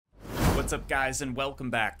What's up, guys, and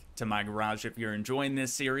welcome back to my garage. If you're enjoying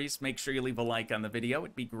this series, make sure you leave a like on the video.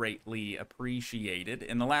 It'd be greatly appreciated.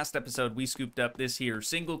 In the last episode, we scooped up this here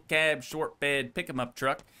single cab, short bed, pick-em-up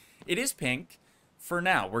truck. It is pink for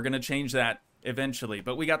now. We're going to change that eventually,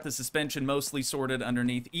 but we got the suspension mostly sorted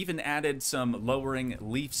underneath, even added some lowering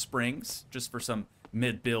leaf springs just for some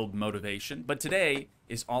mid-build motivation. But today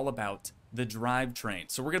is all about the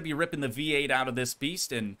drivetrain. So we're going to be ripping the V8 out of this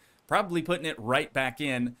beast and probably putting it right back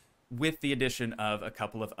in with the addition of a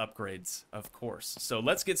couple of upgrades, of course. So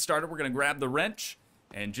let's get started. We're going to grab the wrench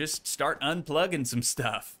and just start unplugging some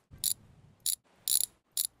stuff.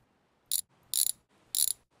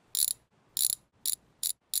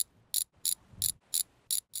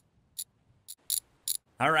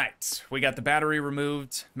 All right, we got the battery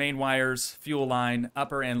removed, main wires, fuel line,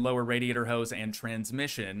 upper and lower radiator hose, and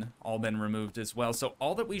transmission all been removed as well. So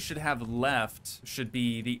all that we should have left should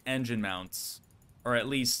be the engine mounts, or at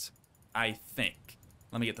least I think.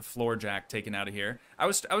 Let me get the floor jack taken out of here. I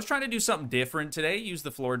was trying to do something different today, use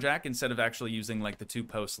the floor jack instead of actually using like the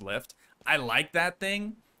 2-post lift. I like that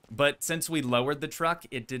thing, but since we lowered the truck,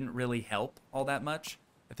 it didn't really help all that much.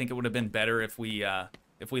 I think it would have been better if we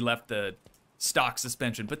left the stock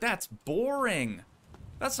suspension, but that's boring.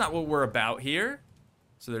 That's not what we're about here.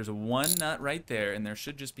 So there's one nut right there, and there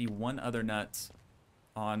should just be one other nut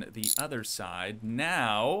on the other side.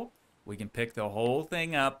 Now we can pick the whole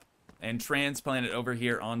thing up and transplant it over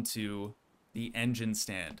here onto the engine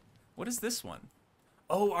stand. What is this one?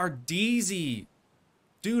 Oh, our DZ.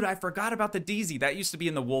 Dude, I forgot about the DZ. That used to be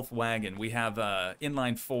in the Wolf wagon. We have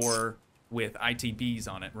inline 4 with ITBs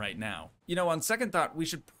on it right now. You know, on second thought, we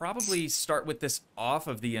should probably start with this off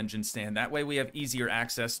of the engine stand. That way we have easier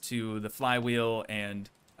access to the flywheel and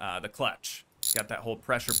the clutch. Got that whole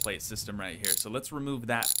pressure plate system right here. So let's remove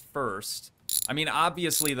that first. I mean,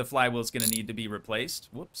 obviously the flywheel's gonna need to be replaced.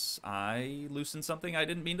 Whoops, I loosened something I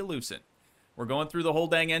didn't mean to loosen. We're going through the whole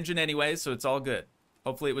dang engine anyway, so it's all good.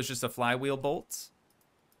 Hopefully it was just a flywheel bolt.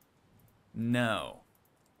 No.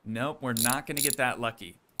 Nope, we're not gonna get that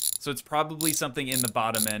lucky. So it's probably something in the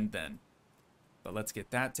bottom end then. But let's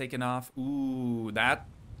get that taken off. Ooh, that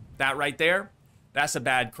right there, that's a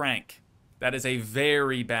bad crank. That is a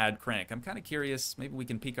very bad crank. I'm kind of curious, maybe we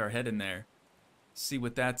can peek our head in there, see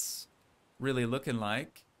what that's really looking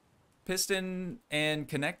like. Piston and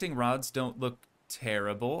connecting rods don't look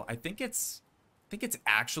terrible. I think it's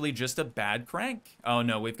actually just a bad crank. Oh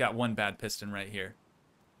no, we've got one bad piston right here.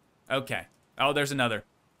 Okay. Oh, there's another.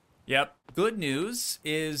 Yep. Good news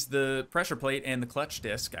is the pressure plate and the clutch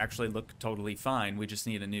disc actually look totally fine. We just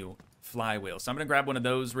need a new flywheel. So I'm going to grab one of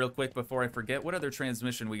those real quick before I forget. What other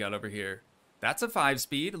transmission we got over here? That's a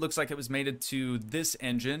 5-speed. It looks like it was mated to this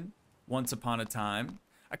engine once upon a time.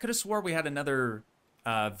 I could have swore we had another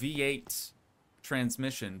V8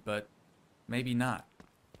 transmission, but maybe not.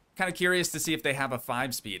 Kind of curious to see if they have a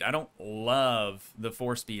 5-speed. I don't love the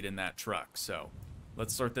 4-speed in that truck, so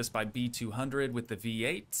let's sort this by B200 with the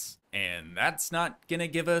V8, and that's not gonna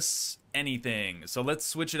give us anything. So let's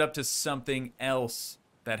switch it up to something else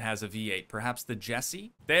that has a V8. Perhaps the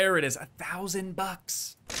Jesse? There it is,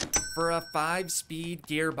 $1,000 for a 5-speed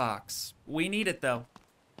gearbox. We need it though.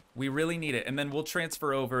 We really need it. And then we'll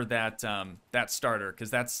transfer over that that starter,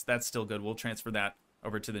 because that's still good. We'll transfer that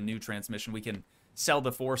over to the new transmission. We can sell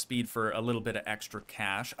the 4-speed for a little bit of extra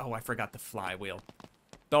cash. Oh, I forgot the flywheel.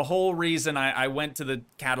 The whole reason I went to the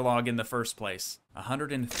catalog in the first place.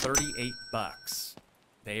 $138.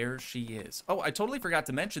 There she is. Oh, I totally forgot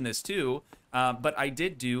to mention this too, but I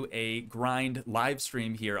did do a grind live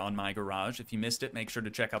stream here on my garage. If you missed it, make sure to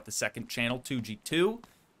check out the second channel, Toogii 2.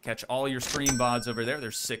 Catch all your stream VODs over there.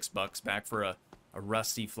 There's $6 back for a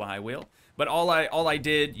rusty flywheel. But all I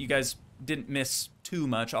did, you guys didn't miss too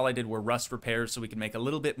much. All I did were rust repairs so we can make a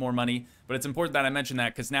little bit more money. But it's important that I mention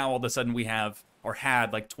that because now all of a sudden we have, or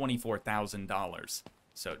had, like $24,000.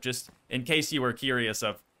 So just in case you were curious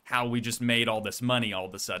of how we just made all this money all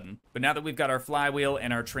of a sudden. But now that we've got our flywheel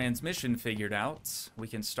and our transmission figured out, we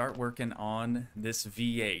can start working on this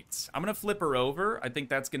V8. I'm gonna flip her over. I think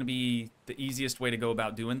that's gonna be the easiest way to go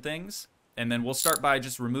about doing things. And then we'll start by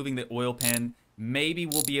just removing the oil pan. Maybe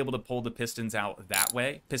we'll be able to pull the pistons out that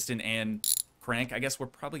way, piston and crank. I guess we're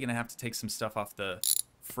probably gonna have to take some stuff off the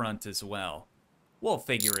front as well. We'll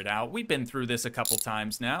figure it out. We've been through this a couple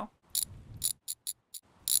times now.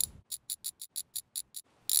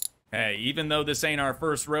 Hey, even though this ain't our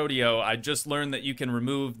first rodeo, I just learned that you can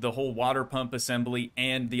remove the whole water pump assembly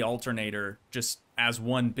and the alternator just as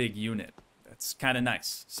one big unit. That's kind of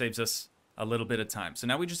nice. Saves us a little bit of time. So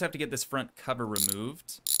now we just have to get this front cover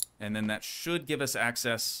removed, and then that should give us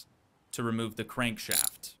access to remove the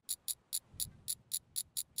crankshaft.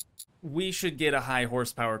 we should get a high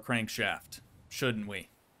horsepower crankshaft, shouldn't we?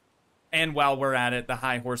 And while we're at it, the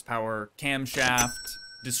high horsepower camshaft,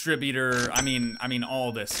 distributor, I mean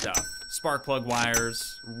all this stuff. Spark plug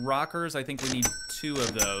wires, rockers, I think we need 2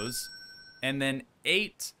 of those. And then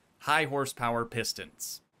 8 high horsepower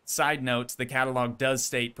pistons. Side notes, the catalog does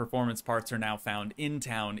state performance parts are now found in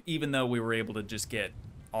town, even though we were able to just get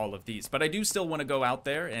all of these. But I do still want to go out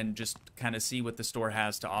there and just kind of see what the store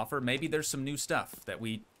has to offer. Maybe there's some new stuff that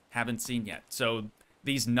we haven't seen yet. So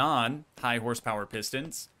these non-high horsepower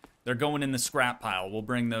pistons, they're going in the scrap pile. We'll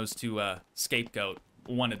bring those to Scapegoat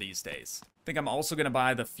one of these days. I think I'm also going to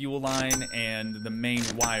buy the fuel line and the main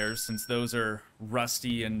wires, since those are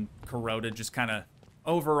rusty and corroded, just kind of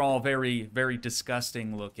overall very, very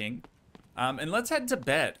disgusting looking. And let's head to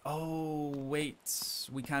bed. Oh, wait.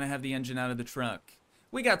 We kind of have the engine out of the truck.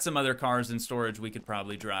 We got some other cars in storage we could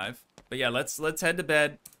probably drive. But yeah, let's head to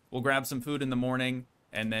bed. We'll grab some food in the morning,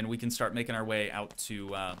 and then we can start making our way out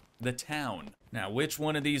to the town. Now, which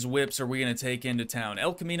one of these whips are we going to take into town?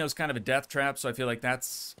 El Camino's kind of a death trap, so I feel like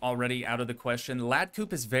that's already out of the question. Lad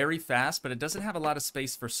Coupe is very fast, but it doesn't have a lot of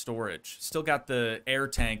space for storage. Still got the air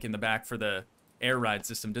tank in the back for the air ride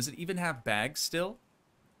system. Does it even have bags still?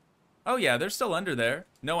 Oh yeah, they're still under there.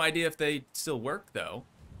 No idea if they still work, though.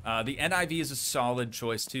 The NIV is a solid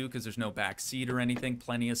choice, too, because there's no back seat or anything.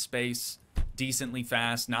 Plenty of space. Decently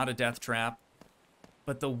fast. Not a death trap.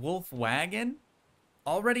 But the Wolf Wagon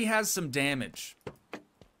already has some damage.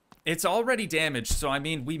 It's already damaged, so I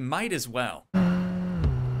mean, we might as well.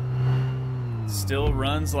 Still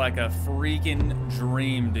runs like a freaking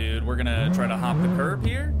dream, dude. We're gonna try to hop the curb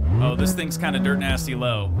here. Oh, this thing's kind of dirt nasty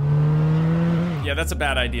low. Yeah, that's a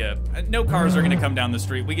bad idea. No cars are gonna come down the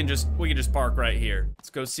street. We can just park right here. Let's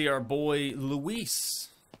go see our boy Luis.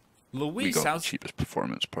 Luis, how's the cheapest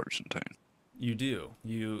performance parts in town? You do.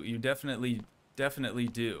 You definitely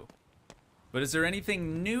do. But is there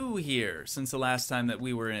anything new here since the last time that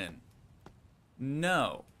we were in?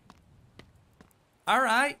 No. All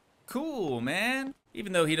right. Cool, man.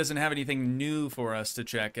 Even though he doesn't have anything new for us to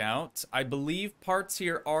check out, I believe parts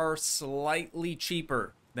here are slightly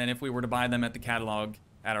cheaper than if we were to buy them at the catalog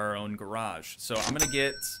at our own garage. So I'm going to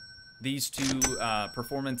get these 2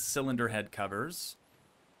 performance cylinder head covers.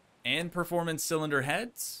 And performance cylinder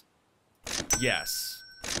heads? Yes.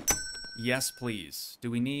 Yes, please.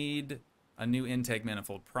 Do we need a new intake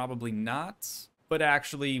manifold? Probably not. But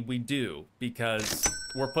actually, we do, because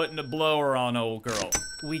we're putting a blower on old girl.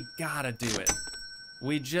 We gotta do it.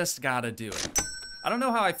 We just gotta do it. I don't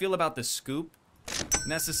know how I feel about the scoop,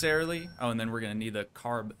 necessarily. Oh, and then we're gonna need the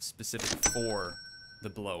carb specific for the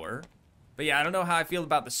blower. But yeah, I don't know how I feel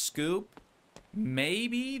about the scoop.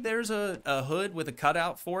 Maybe there's a hood with a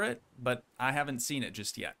cutout for it, but I haven't seen it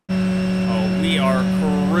just yet. Oh, we are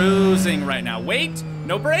cruising right now. Wait,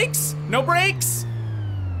 no brakes, no brakes.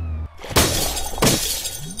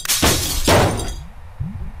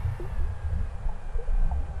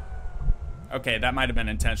 Okay, that might have been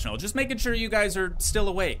intentional. Just making sure you guys are still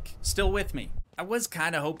awake, still with me. I was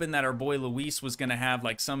kind of hoping that our boy Luis was gonna have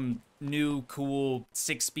like some new cool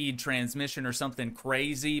 6-speed transmission or something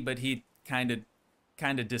crazy, but he kind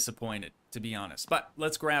of disappointed, to be honest. But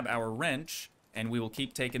let's grab our wrench, and we will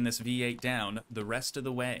keep taking this V8 down the rest of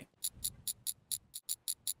the way.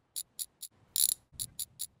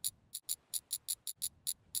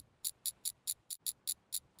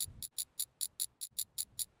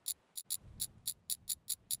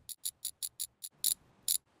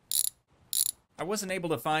 I wasn't able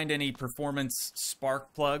to find any performance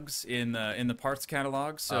spark plugs in the parts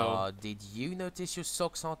catalog, so did you notice your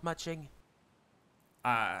socks aren't matching?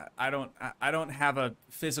 I don't have a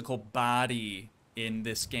physical body in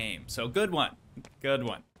this game. So good one. Good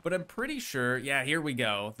one. But I'm pretty sure, yeah, here we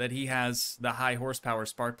go, that he has the high horsepower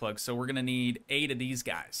spark plugs. So we're going to need 8 of these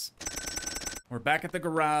guys. We're back at the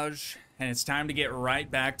garage, and it's time to get right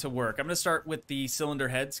back to work. I'm going to start with the cylinder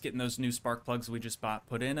heads, getting those new spark plugs we just bought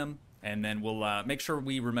put in them. And then we'll make sure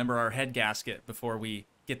we remember our head gasket before we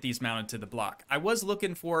get these mounted to the block. I was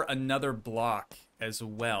looking for another block as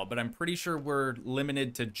well, but I'm pretty sure we're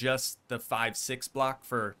limited to just the 5/6 block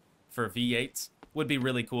for V8s. Would be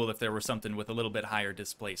really cool if there were something with a little bit higher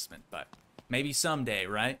displacement, but maybe someday,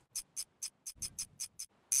 right?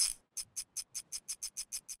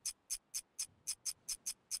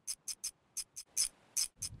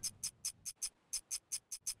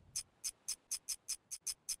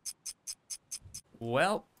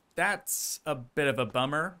 Well, that's a bit of a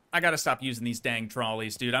bummer. I gotta stop using these dang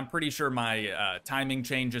trolleys, dude. I'm pretty sure my timing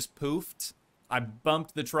chain just poofed. I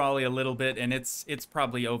bumped the trolley a little bit, and it's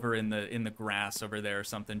probably over in the grass over there or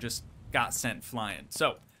something. Just got sent flying.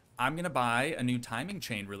 So I'm going to buy a new timing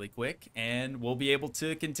chain really quick, and we'll be able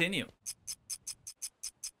to continue.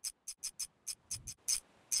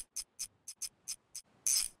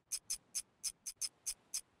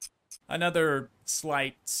 Another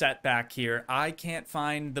slight setback here. I can't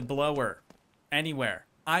find the blower anywhere.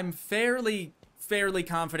 I'm fairly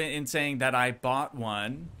confident in saying that I bought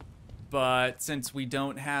one, but since we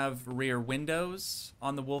don't have rear windows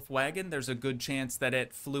on the Wolf wagon, there's a good chance that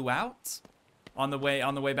it flew out on the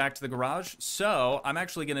way back to the garage. So I'm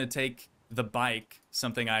actually gonna take the bike,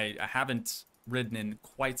 something I haven't ridden in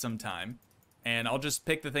quite some time, and I'll just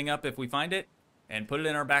pick the thing up if we find it and put it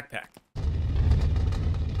in our backpack.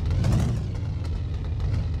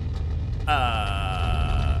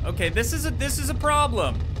 Okay, this is a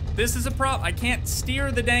problem. This is a problem. I can't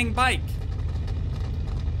steer the dang bike.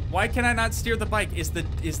 Why can I not steer the bike? Is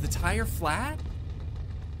the tire flat?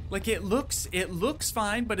 Like it looks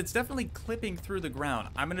fine, but it's definitely clipping through the ground.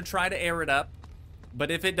 I'm gonna try to air it up,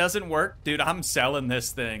 but if it doesn't work, dude, I'm selling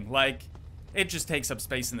this thing. Like, it just takes up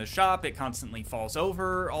space in the shop. It constantly falls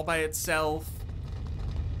over all by itself.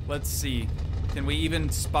 Let's see. Can we even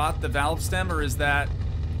spot the valve stem, or is that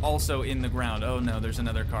also in the ground? Oh no, there's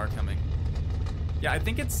another car coming. Yeah, I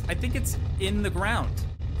think it's in the ground.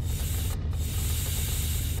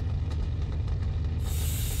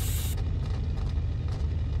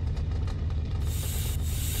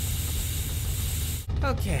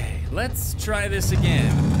 Okay, let's try this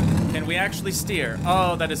again. Can we actually steer?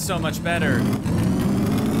 Oh, that is so much better.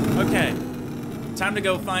 Okay, time to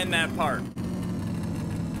go find that part.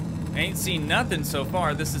 Ain't seen nothing so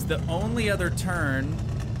far. This is the only other turn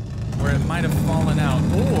where it might have fallen out,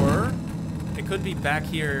 or it could be back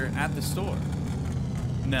here at the store.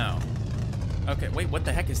 No. Okay, wait, what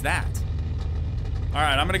the heck is that? All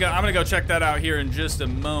right, I'm gonna go check that out here in just a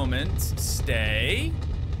moment. Stay.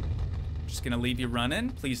 Just gonna leave you running.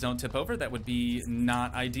 Please don't tip over. That would be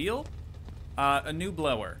not ideal. A new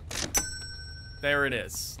blower. There it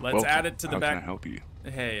is. Let's add it to the back. How can I help you?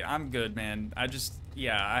 Hey, I'm good, man.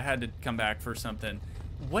 Yeah, I had to come back for something.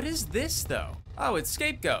 What is this, though? Oh, it's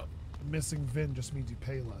Scapegoat. Missing VIN just means you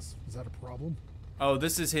pay less. Is that a problem? Oh,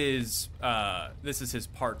 this is his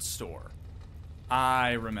parts store.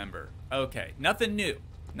 I remember. Okay, nothing new.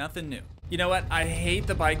 Nothing new. You know what? I hate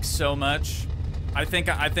the bike so much. I think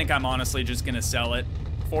I'm honestly just gonna sell it.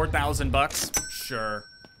 4,000 bucks? Sure.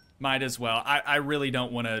 Might as well. I really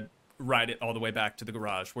don't want to ride it all the way back to the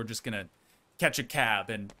garage. We're just gonna catch a cab,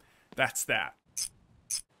 and that's that.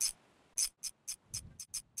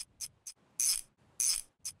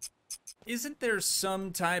 Isn't there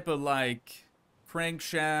some type of, like,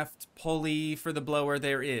 crankshaft pulley for the blower?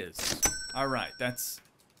 There is. All right, that's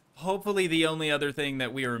hopefully the only other thing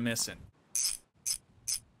that we are missing.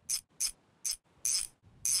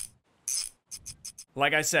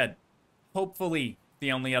 Like I said, hopefully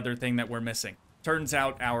the only other thing that we're missing. Turns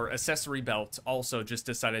out our accessory belt also just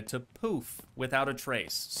decided to poof without a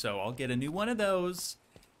trace. So I'll get a new one of those,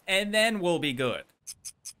 and then we'll be good.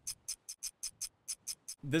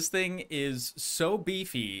 This thing is so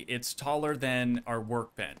beefy, it's taller than our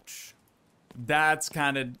workbench. That's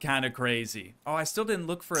kind of crazy. Oh, I still didn't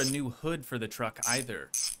look for a new hood for the truck either.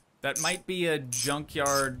 That might be a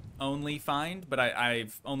junkyard only find, but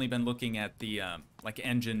I've only been looking at the like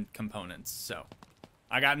engine components, so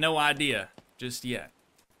I got no idea just yet.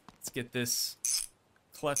 Let's get this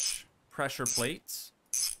clutch pressure plate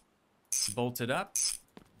bolted up,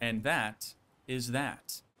 and that is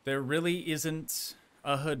that. There really isn't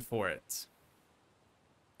a hood for it.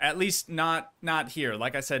 At least not here.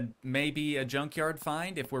 Like I said, maybe a junkyard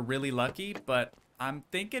find if we're really lucky, but I'm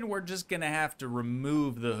thinking we're just gonna have to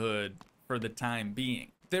remove the hood for the time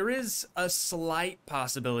being. There is a slight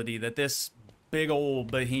possibility that this big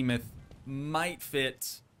old behemoth might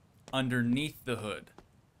fit underneath the hood.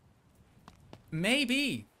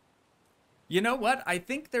 Maybe. You know what? I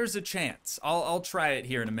think there's a chance. I'll try it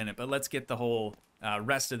here in a minute, but let's get the whole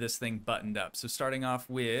rest of this thing buttoned up. So starting off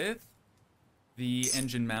with the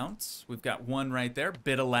engine mounts. We've got one right there.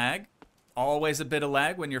 Bit of lag. Always a bit of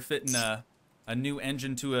lag when you're fitting a new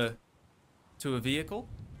engine to a vehicle.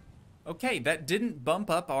 Okay, that didn't bump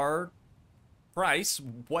up our price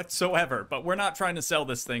whatsoever, but we're not trying to sell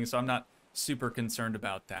this thing, so I'm not super concerned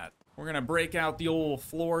about that. We're gonna break out the old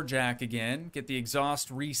floor jack again, get the exhaust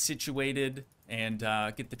resituated, and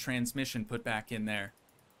get the transmission put back in there.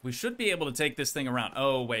 We should be able to take this thing around.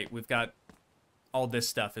 Oh wait, we've got all this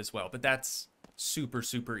stuff as well, but that's super,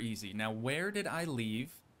 super easy. Now, where did I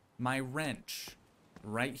leave my wrench?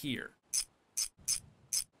 Right here.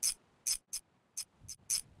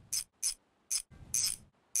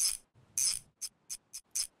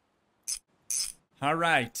 All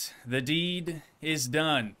right, the deed is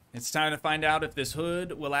done. It's time to find out if this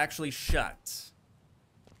hood will actually shut.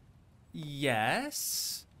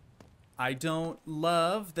 Yes. I don't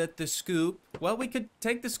love that the scoop... Well, we could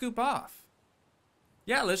take the scoop off.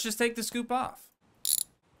 Yeah, let's just take the scoop off.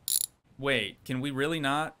 Wait, can we really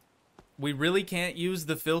not? We really can't use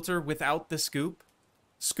the filter without the scoop?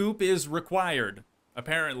 Scoop is required,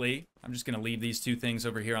 apparently. I'm just going to leave these two things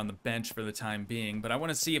over here on the bench for the time being, but I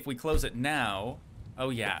want to see if we close it now. Oh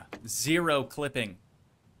yeah, zero clipping.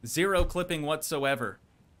 Zero clipping whatsoever.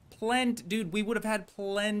 Dude, we would have had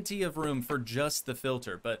plenty of room for just the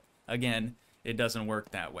filter, but again, it doesn't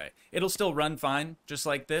work that way. It'll still run fine, just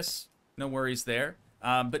like this. No worries there.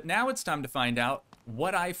 But now it's time to find out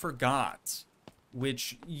what I forgot,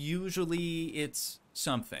 which usually it's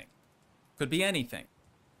something. Could be anything.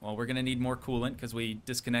 Well, we're going to need more coolant because we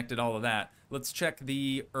disconnected all of that. Let's check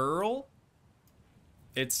the Earl.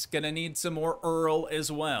 It's going to need some more Earl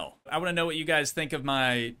as well. I want to know what you guys think of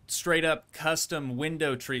my straight up custom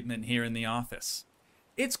window treatment here in the office.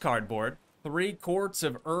 It's cardboard. 3 quarts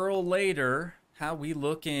of Earl later. How we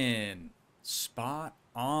looking? Spot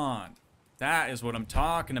on. That is what I'm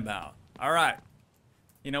talking about. All right.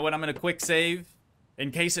 You know what? I'm going to quick save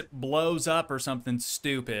in case it blows up or something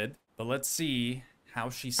stupid. But let's see how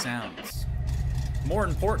she sounds. More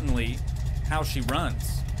importantly, how she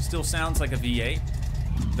runs. Still sounds like a V8.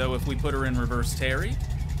 Though if we put her in reverse Terry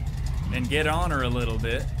and get on her a little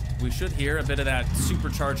bit, we should hear a bit of that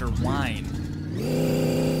supercharger whine.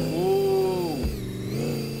 Ooh.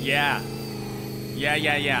 Yeah.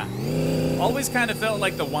 Yeah. Always kind of felt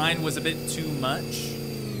like the whine was a bit too much,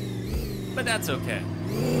 but that's okay.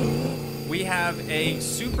 We have a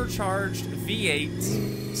supercharged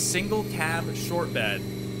V8 single cab short bed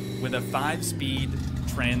with a 5-speed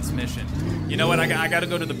transmission. You know what? I gotta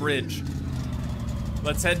go to the bridge.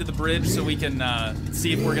 Let's head to the bridge so we can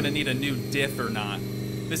see if we're gonna need a new diff or not.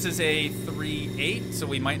 This is a 3.8, so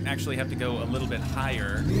we might actually have to go a little bit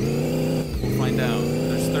higher. We'll find out.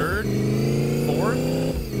 There's 3rd,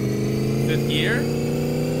 4th, 5th gear.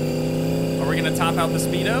 Are we gonna top out the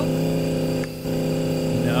speedo?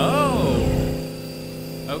 No.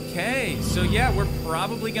 Okay, so yeah, we're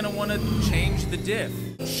probably gonna wanna change the diff.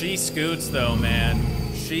 She scoots though, man.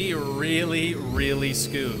 She really, really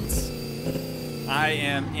scoots. I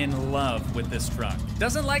am in love with this truck.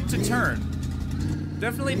 Doesn't like to turn.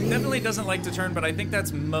 Definitely doesn't like to turn, but I think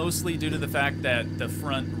that's mostly due to the fact that the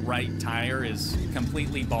front right tire is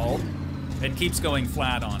completely bald. It keeps going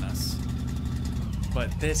flat on us.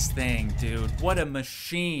 But this thing, dude, what a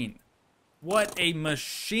machine. What a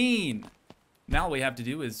machine. Now all we have to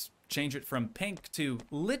do is change it from pink to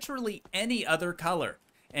literally any other color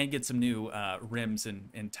and get some new rims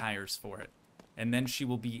and tires for it. And then she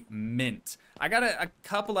will be mint. I got a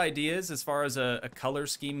couple ideas as far as a color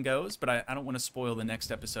scheme goes, but I don't want to spoil the next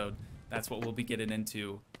episode. That's what we'll be getting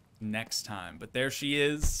into next time. But there she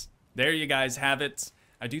is. There you guys have it.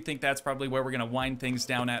 I do think that's probably where we're going to wind things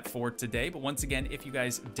down at for today. But once again, if you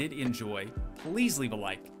guys did enjoy, please leave a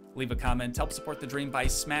like, leave a comment, help support the dream by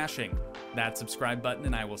smashing that subscribe button,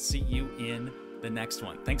 and I will see you in the next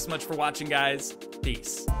one. Thanks so much for watching, guys.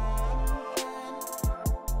 Peace.